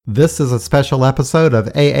This is a special episode of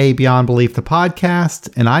AA Beyond Belief, the podcast,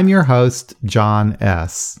 and I'm your host, John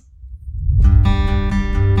S.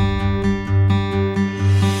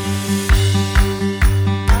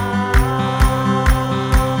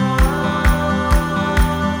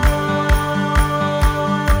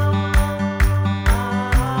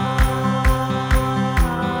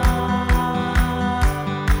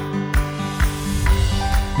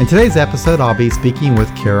 In today's episode, I'll be speaking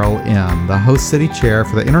with Carol M., the host city chair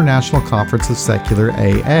for the International Conference of Secular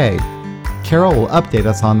AA. Carol will update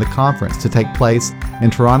us on the conference to take place in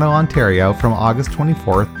Toronto, Ontario from August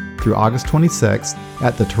 24th through August 26th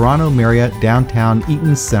at the Toronto Marriott Downtown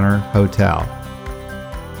Eaton Centre Hotel.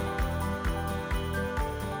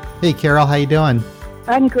 Hey Carol, how you doing?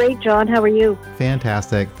 I'm great, John. How are you?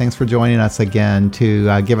 Fantastic. Thanks for joining us again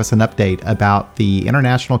to give us an update about the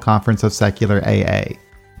International Conference of Secular AA,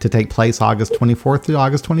 to take place August 24th through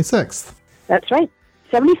August 26th. That's right.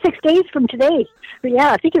 76 days from today. Yeah,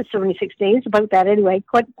 I think it's 76 days, about that anyway.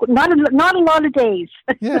 Not a lot of days.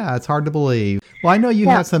 Yeah, it's hard to believe. Well, I know you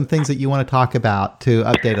have some things that you want to talk about to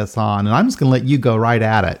update us on, and I'm just going to let you go right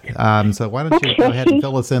at it. So why don't you go ahead and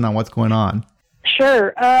fill us in on what's going on?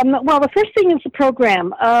 Sure. Well, the first thing is the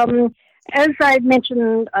program. As I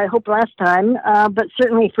mentioned, I hope last time, but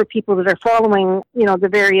certainly for people that are following, the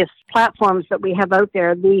various platforms that we have out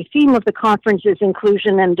there, the theme of the conference is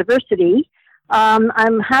inclusion and diversity.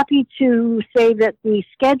 I'm happy to say that the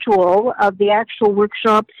schedule of the actual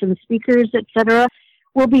workshops and speakers, etc.,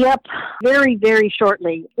 will be up very, very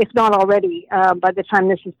shortly, if not already, by the time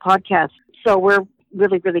this is podcast. So we're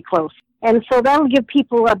really, really close. And so that'll give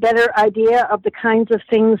people a better idea of the kinds of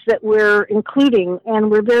things that we're including.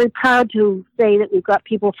 And we're very proud to say that we've got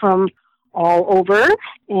people from all over.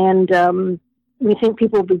 And we think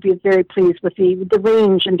people will be very pleased with the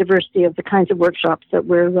range and diversity of the kinds of workshops that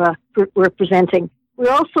we're presenting.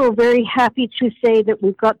 We're also very happy to say that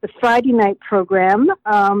we've got the Friday night program,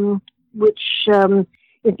 which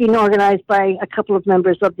is being organized by a couple of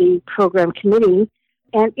members of the program committee.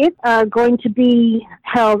 And it's going to be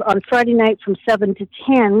held on Friday night from 7 to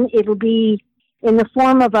 10. It'll be in the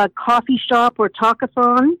form of a coffee shop or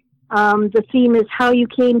talkathon. The theme is how you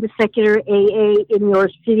came to secular AA in your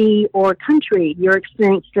city or country, your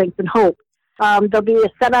experience, strength, and hope. There'll be a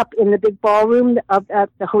setup in the big ballroom at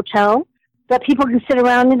the hotel that people can sit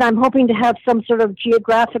around in. I'm hoping to have some sort of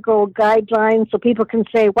geographical guidelines so people can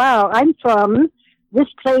say, wow, I'm from this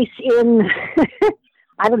place in...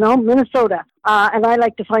 I don't know, Minnesota, and I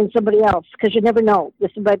like to find somebody else, because you never know.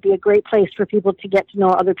 This might be a great place for people to get to know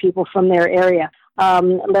other people from their area,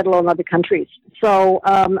 let alone other countries. So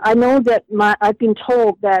I know that I've been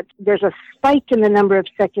told that there's a spike in the number of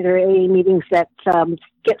secular AA meetings that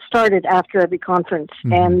get started after every conference,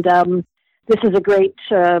 and this is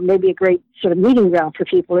maybe a great sort of meeting ground for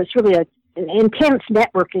people. It's really an intense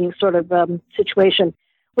networking sort of situation.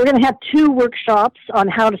 We're going to have 2 workshops on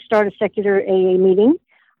how to start a secular AA meeting.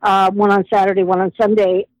 One on Saturday, one on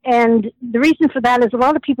Sunday. And the reason for that is a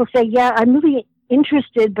lot of people say, yeah, I'm really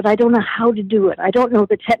interested, but I don't know how to do it. I don't know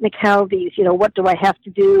the technicalities. What do I have to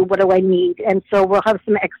do? What do I need? And so we'll have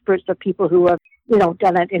some experts of people who have,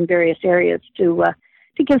 done it in various areas to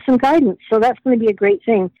give some guidance. So that's going to be a great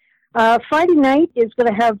thing. Friday night is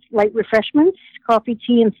going to have light refreshments, coffee,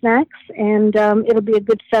 tea, and snacks. And it'll be a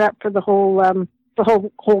good setup for the whole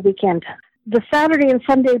weekend. The Saturday and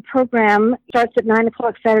Sunday program starts at 9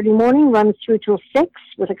 o'clock Saturday morning, runs through till 6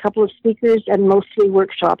 with a couple of speakers and mostly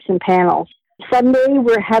workshops and panels. Sunday,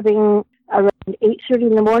 we're having around 8:30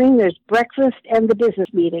 in the morning. There's breakfast and the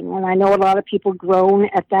business meeting. And I know a lot of people groan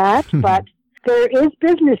at that, but there is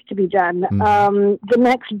business to be done. The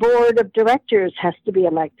next board of directors has to be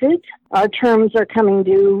elected. Our terms are coming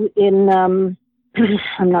due in, I'm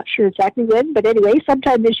not sure exactly when, but anyway,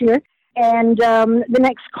 sometime this year. And the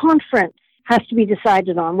next conference has to be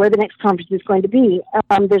decided on, where the next conference is going to be.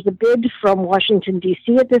 There's a bid from Washington,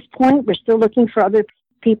 D.C. at this point. We're still looking for other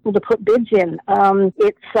people to put bids in.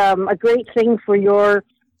 It's a great thing for your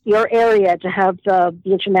area to have the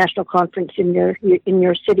international conference in your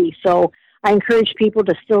city. So I encourage people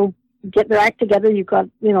to still get their act together. You've got,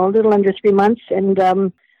 a little under 3 months, and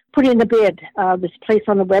put in a bid. There's a place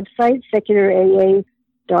on the website,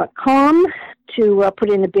 seculara.com, to put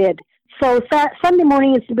in a bid. So Sunday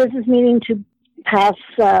morning is the business meeting to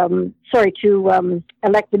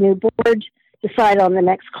elect the new board, decide on the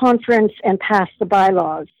next conference, and pass the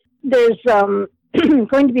bylaws. There's going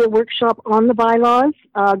to be a workshop on the bylaws.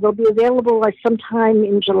 They'll be available sometime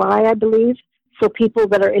in July, I believe, so people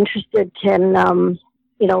that are interested can,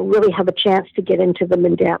 really have a chance to get into them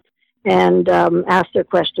in depth. and ask their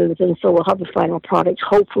questions. And so we'll have the final product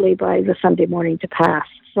hopefully by the Sunday morning to pass.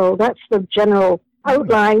 So that's the general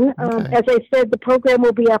outline. Okay. As I said, the program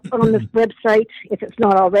will be up on this website if it's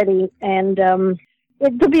not already. And there'll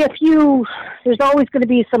be there's always going to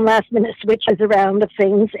be some last minute switches around of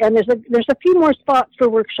things. And there's a few more spots for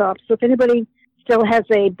workshops. So if anybody still has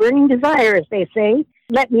a burning desire, as they say,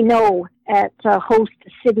 let me know at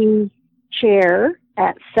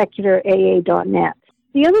hostcitychair@secularaa.net.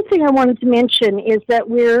 The other thing I wanted to mention is that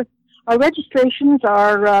our registrations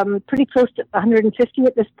are pretty close to 150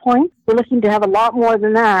 at this point. We're looking to have a lot more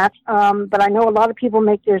than that, but I know a lot of people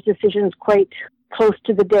make their decisions quite close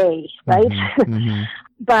to the day, right? Mm-hmm. Mm-hmm.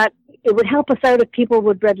 But it would help us out if people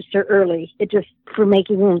would register early. It just for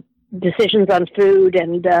making decisions on food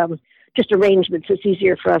and just arrangements. It's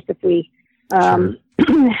easier for us if we Sure.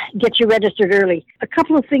 get you registered early. A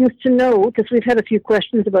couple of things to know, because we've had a few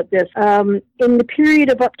questions about this. In the period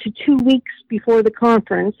of up to 2 weeks before the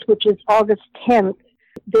conference, which is August 10th,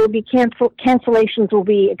 there will be cancellations will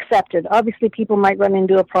be accepted. Obviously, people might run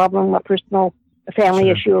into a problem, a family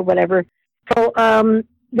Sure. issue or whatever. So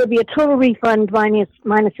there'll be a total refund minus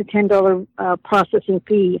a $10 processing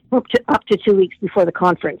fee up to 2 weeks before the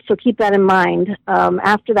conference. So keep that in mind.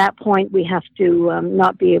 After that point, we have to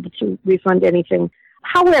not be able to refund anything.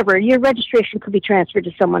 However, your registration could be transferred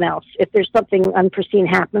to someone else. If there's something unforeseen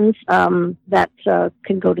happens, that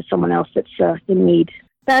can go to someone else that's in need.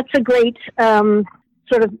 That's a great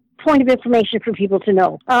sort of point of information for people to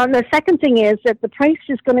know. The second thing is that the price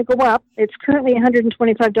is going to go up. It's currently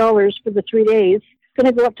 $125 for the 3 days. It's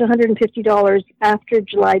going to go up to $150 after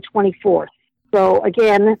July 24th. So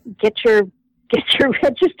again, get your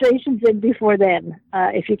registrations in before then,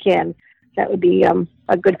 if you can. That would be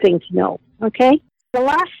a good thing to know. Okay? The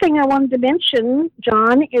last thing I wanted to mention,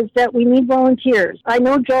 John, is that we need volunteers. I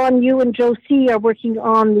know, John, you and Joe C. are working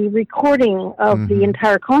on the recording of the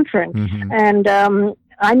entire conference. Mm-hmm. And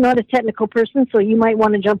I'm not a technical person, so you might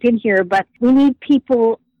want to jump in here, but we need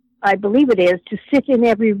people, I believe it is, to sit in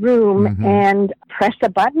every room and press a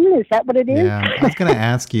button. Is that what it is? Yeah, I was going to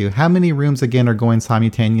ask you, how many rooms again are going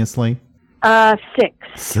simultaneously? 6.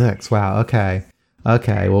 6, wow, okay.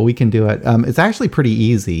 Okay, well, we can do it. It's actually pretty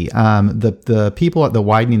easy. The people at the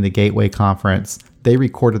Widening the Gateway conference, they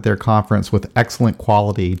recorded their conference with excellent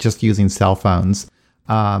quality just using cell phones.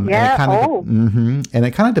 And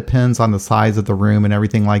it kind of depends on the size of the room and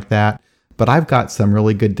everything like that. But I've got some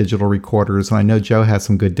really good digital recorders, and I know Joe has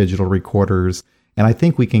some good digital recorders. And I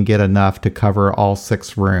think we can get enough to cover all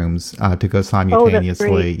 6 rooms to go simultaneously.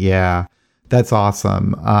 Oh, that's great. Yeah, that's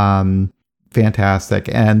awesome. Fantastic.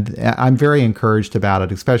 And I'm very encouraged about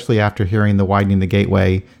it, especially after hearing the Widening the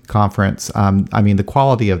Gateway conference. I mean, the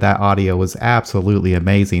quality of that audio was absolutely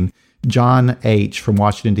amazing. John H. from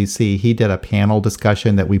Washington, D.C., he did a panel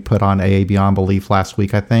discussion that we put on AA Beyond Belief last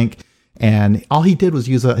week, I think. And all he did was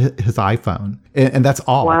use his iPhone. And that's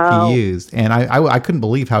all he used. And I couldn't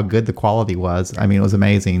believe how good the quality was. I mean, it was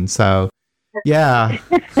amazing. So, yeah.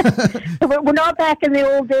 We're not back in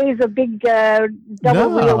the old days of big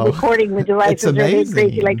double-wheel recording the devices or anything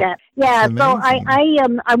crazy like that. Yeah, so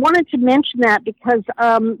I wanted to mention that because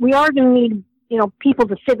we are going to need people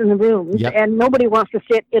to sit in the rooms, and nobody wants to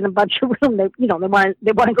sit in a bunch of rooms.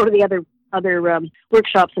 They want to go to the other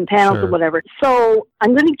workshops and panels or whatever. So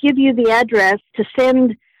I'm going to give you the address to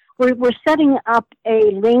send. We're setting up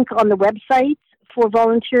a link on the website for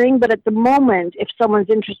volunteering, but at the moment, if someone's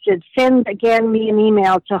interested, send again me an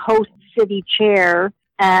email to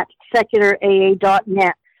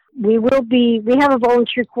hostcitychair@secularaa.net. We have a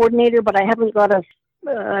volunteer coordinator, but I haven't got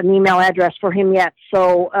an email address for him yet,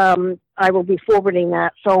 so I will be forwarding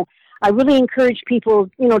that. So I really encourage people,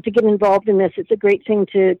 to get involved in this. It's a great thing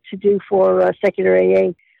to do for Secular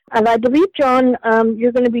AA. And I believe, John,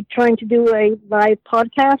 you're going to be trying to do a live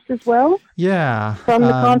podcast as well? Yeah. From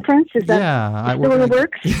the conference? Is that still in the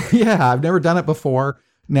works? Yeah, I've never done it before.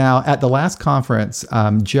 Now, at the last conference,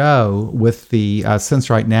 Joe with the Sense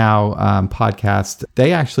Right Now podcast,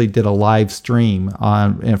 they actually did a live stream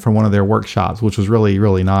from one of their workshops, which was really,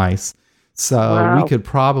 really nice. So we could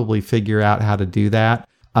probably figure out how to do that.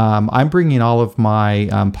 I'm bringing all of my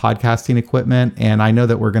podcasting equipment, and I know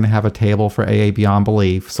that we're going to have a table for AA Beyond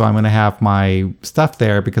Belief. So I'm going to have my stuff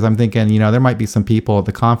there because I'm thinking, there might be some people at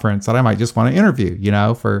the conference that I might just want to interview,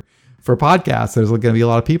 for podcasts. There's going to be a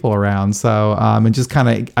lot of people around. So, and just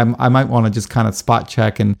kind of, I might want to just kind of spot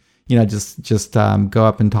check and, just go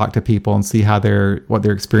up and talk to people and see what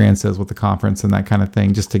their experience is with the conference and that kind of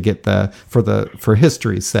thing, just to get for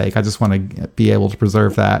history's sake. I just want to be able to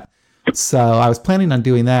preserve that. So I was planning on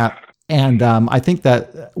doing that. And I think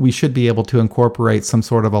that we should be able to incorporate some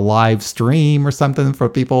sort of a live stream or something for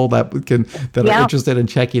people that are interested in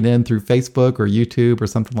checking in through Facebook or YouTube or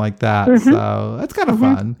something like that. So that's kind of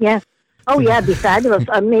fun. Yeah. Oh, yeah, it'd be fabulous.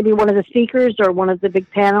 Maybe one of the speakers or one of the big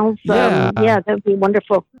panels. Yeah, that would be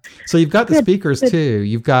wonderful. So you've got the speakers, too.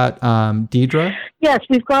 You've got Deidre? Yes,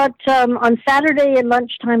 we've got on Saturday at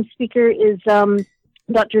lunchtime speaker is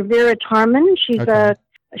Dr. Vera Tarman. She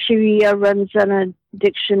runs an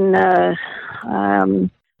addiction, I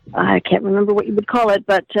can't remember what you would call it,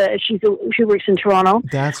 but she works in Toronto.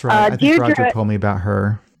 That's right. I think Roger told me about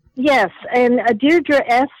her. Yes, and Deirdre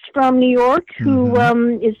S. from New York, who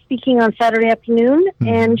is speaking on Saturday afternoon,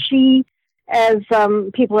 and she, as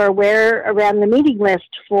people are aware, ran the meeting list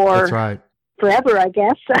for That's right. forever, I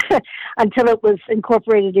guess, until it was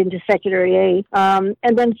incorporated into Secular AA.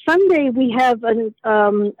 And then Sunday we have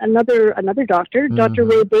another doctor, Dr.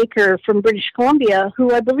 Ray Baker from British Columbia,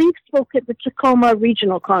 who I believe spoke at the Tacoma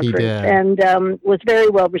Regional Conference and was very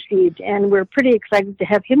well received. And we're pretty excited to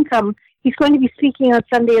have him come. He's going to be speaking on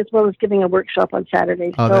Sunday as well as giving a workshop on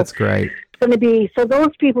Saturday. Oh, that's great. It's going to be, so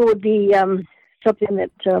those people would be something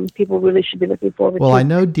that people really should be looking forward to. Well, I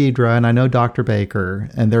know Deidre and I know Dr. Baker,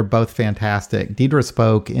 and they're both fantastic. Deidre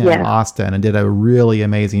spoke in Austin and did a really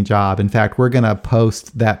amazing job. In fact, we're going to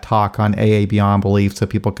post that talk on AA Beyond Belief so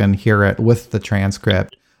people can hear it with the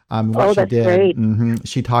transcript. That's great.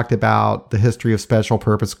 She talked about the history of special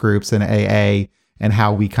purpose groups in AA and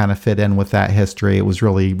how we kind of fit in with that history. It was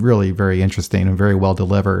really, really very interesting and very well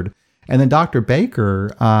delivered. And then Dr.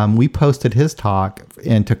 Baker, we posted his talk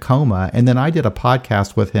in Tacoma, and then I did a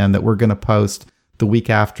podcast with him that we're going to post the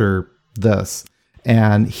week after this.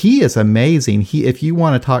 And he is amazing. If you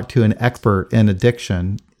want to talk to an expert in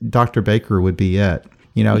addiction, Dr. Baker would be it.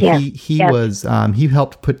 You know, he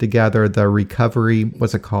helped put together the recovery,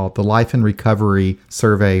 what's it called? The Life and Recovery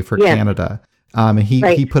Survey for Canada. And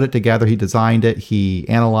he put it together. He designed it. He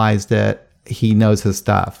analyzed it. He knows his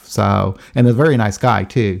stuff. So, and a very nice guy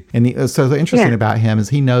too. And so the interesting about him is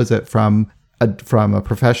he knows it from a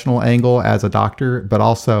professional angle as a doctor, but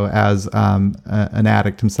also as an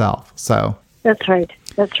addict himself. So that's right.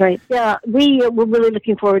 That's right. Yeah, we're really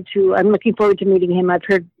looking forward to. I'm looking forward to meeting him. I've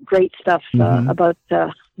heard great stuff about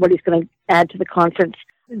what he's going to add to the conference.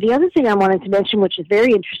 The other thing I wanted to mention, which is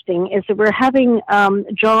very interesting, is that we're having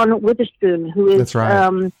John Witherspoon, who is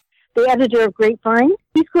the editor of Grapevine.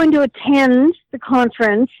 He's going to attend the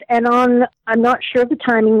conference, and I'm not sure of the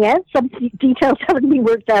timing yet. Some details haven't been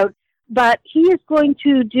worked out, but he is going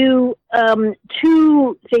to do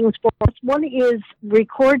two things for us. One is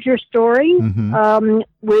record your story,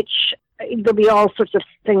 which there'll be all sorts of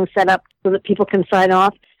things set up so that people can sign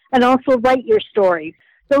off, and also write your story.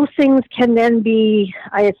 Those things can then be,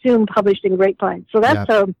 I assume, published in Grapevine. So that's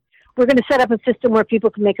we're going to set up a system where people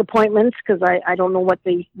can make appointments, because I don't know whether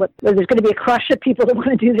there's going to be a crush of people that want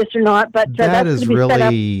to do this or not. But that is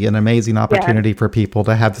really an amazing opportunity for people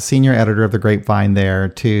to have the senior editor of the Grapevine there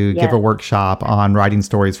to give a workshop on writing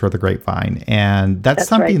stories for the Grapevine. And that's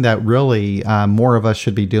something that really more of us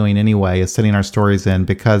should be doing anyway, is sending our stories in,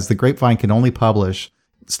 because the Grapevine can only publish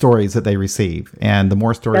stories that they receive. And the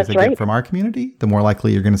more stories they get from our community, the more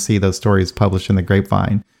likely you're going to see those stories published in the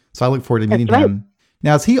Grapevine. So I look forward to meeting him.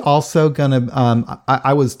 Now, is he also going to,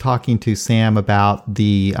 I was talking to Sam about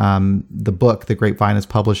the book the Grapevine is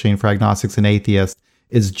publishing for agnostics and atheists.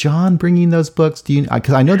 Is John bringing those books? Do you,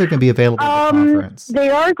 because I know they're going to be available at the conference. They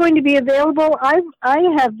are going to be available. I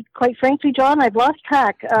have, quite frankly, John, I've lost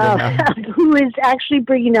track who is actually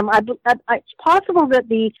bringing them. It's possible that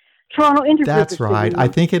the Toronto Intergroup. That's right. I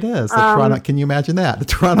think it is. The Toronto. Can you imagine that? The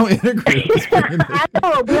Toronto Intergroup. I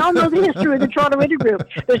know. We all know the history of the Toronto Intergroup.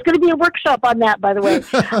 There's going to be a workshop on that, by the way,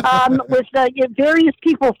 with various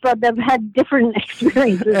people that have had different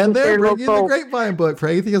experiences. And they're bringing the Grapevine book for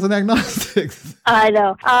atheists and agnostics. I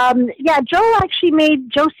know. Josie made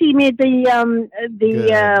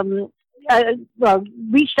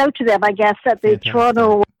reached out to them, I guess, at the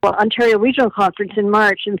Toronto Ontario Regional Conference in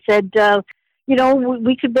March and said,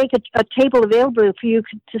 we could make a table available for you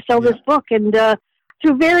to sell this book. And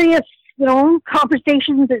through various,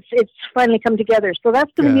 conversations, it's finally come together. So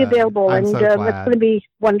that's going to be available, that's going to be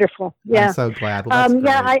wonderful. Yeah, I'm so glad. Well,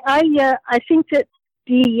 I think that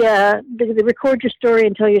the record your story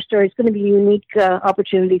and tell your story is going to be a unique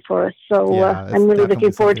opportunity for us. So I'm really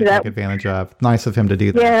looking forward to that. Take advantage of. Nice of him to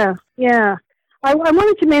do that. Yeah. I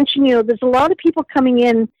wanted to mention, there's a lot of people coming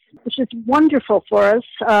in, which is wonderful for us.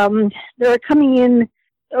 They're coming in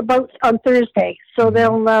about on Thursday, so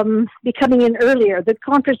they'll be coming in earlier. The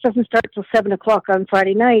conference doesn't start till 7 o'clock on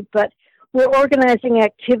Friday night, but we're organizing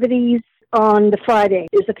activities on the Friday.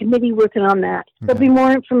 There's a committee working on that. Okay. There'll be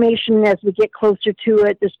more information as we get closer to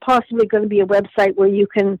it. There's possibly going to be a website where you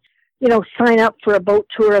can, sign up for a boat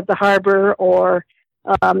tour of the harbor, or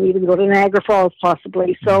you can go to Niagara Falls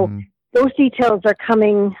possibly. So those details are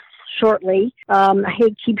coming shortly. I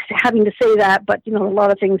hate keep having to say that, but a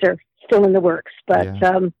lot of things are still in the works. But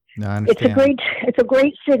no, I understand. it's a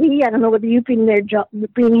great city. I don't know whether you've been there,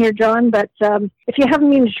 John, but if you haven't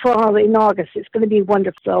been to Toronto in August, it's going to be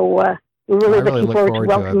wonderful. So we're really looking forward to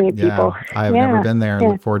welcoming people. I have never been there.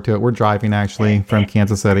 Look forward to it. We're driving actually from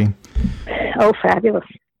Kansas City. Oh, fabulous!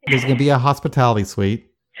 There's going to be a hospitality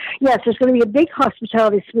suite. Yes, there's going to be a big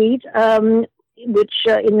hospitality suite, which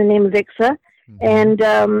in the name of ICSA. And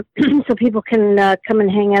so people can come and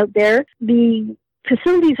hang out there. The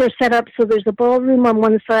facilities are set up so there's a ballroom on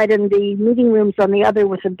one side and the meeting rooms on the other,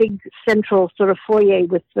 with a big central sort of foyer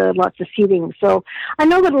with lots of seating. So I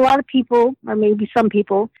know that a lot of people, or maybe some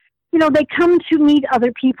people, they come to meet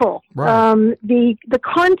other people. Right. The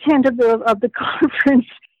content of the conference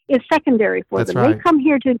is secondary for them. Right. They come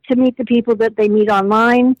here to meet the people that they meet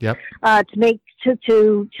online. Yep.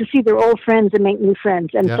 To see their old friends and make new friends.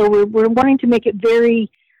 And so we're wanting to make it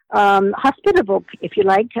very hospitable, if you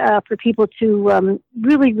like, for people to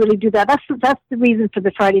really, really do that. That's the reason for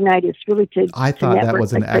the Friday night, is really to I thought that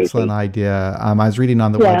was an excellent idea. I was reading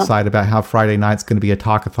on the website about how Friday night's going to be a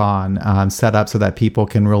talkathon set up so that people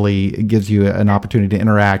can really, it gives you an opportunity to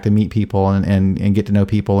interact and meet people and get to know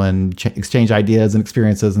people and exchange ideas and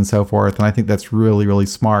experiences and so forth. And I think that's really, really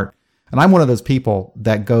smart. And I'm one of those people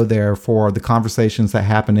that go there for the conversations that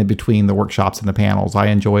happen in between the workshops and the panels. I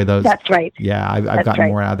enjoy those. That's right. Yeah, I've gotten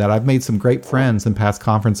more out of that. I've made some great friends in past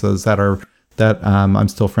conferences that I'm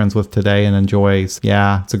still friends with today and enjoy.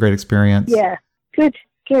 Yeah, it's a great experience. Yeah, good.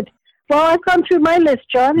 Well, I've gone through my list,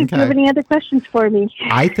 John. If you have any other questions for me.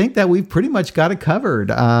 I think that we've pretty much got it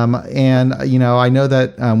covered. And, I know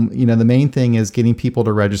that, the main thing is getting people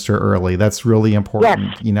to register early. That's really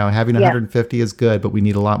important. Yes. Having 150 is good, but we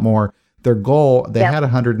need a lot more. Their goal, they had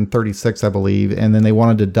 136, I believe, and then they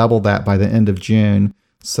wanted to double that by the end of June.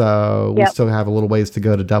 So we still have a little ways to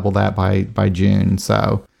go to double that by June.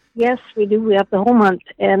 So yes, we do. We have the whole month,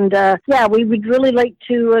 and we would really like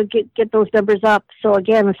to get those numbers up. So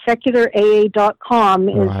again, seculara.com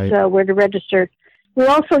is where to register. We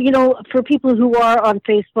also, for people who are on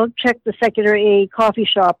Facebook, check the Secular AA Coffee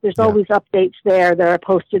Shop. There's always updates there that are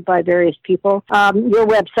posted by various people. Your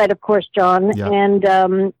website, of course, John, and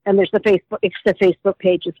there's the Facebook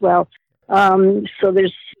page as well. So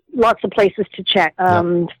there's lots of places to check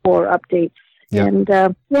for updates. Yep. And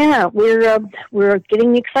we're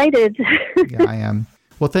getting excited. Yeah, I am.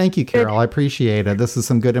 Well, thank you, Carol. I appreciate it. This is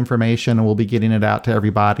some good information, and we'll be getting it out to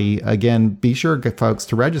everybody. Again, be sure, folks,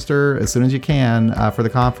 to register as soon as you can for the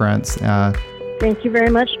conference. Thank you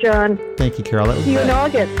very much, John. Thank you, Carol. See you in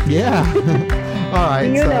August. Yeah. All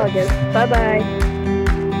right. See you in August. Bye-bye.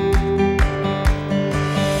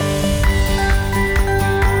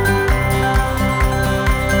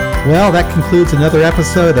 Well, that concludes another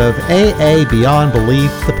episode of AA Beyond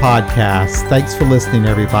Belief, the podcast. Thanks for listening,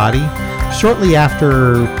 everybody. Shortly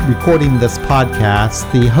after recording this podcast,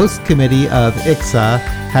 the host committee of ICSA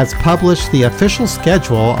has published the official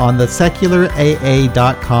schedule on the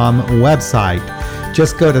seculara.com website.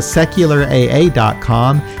 Just go to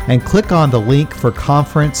seculara.com and click on the link for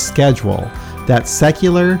conference schedule. That's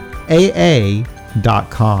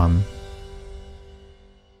seculara.com.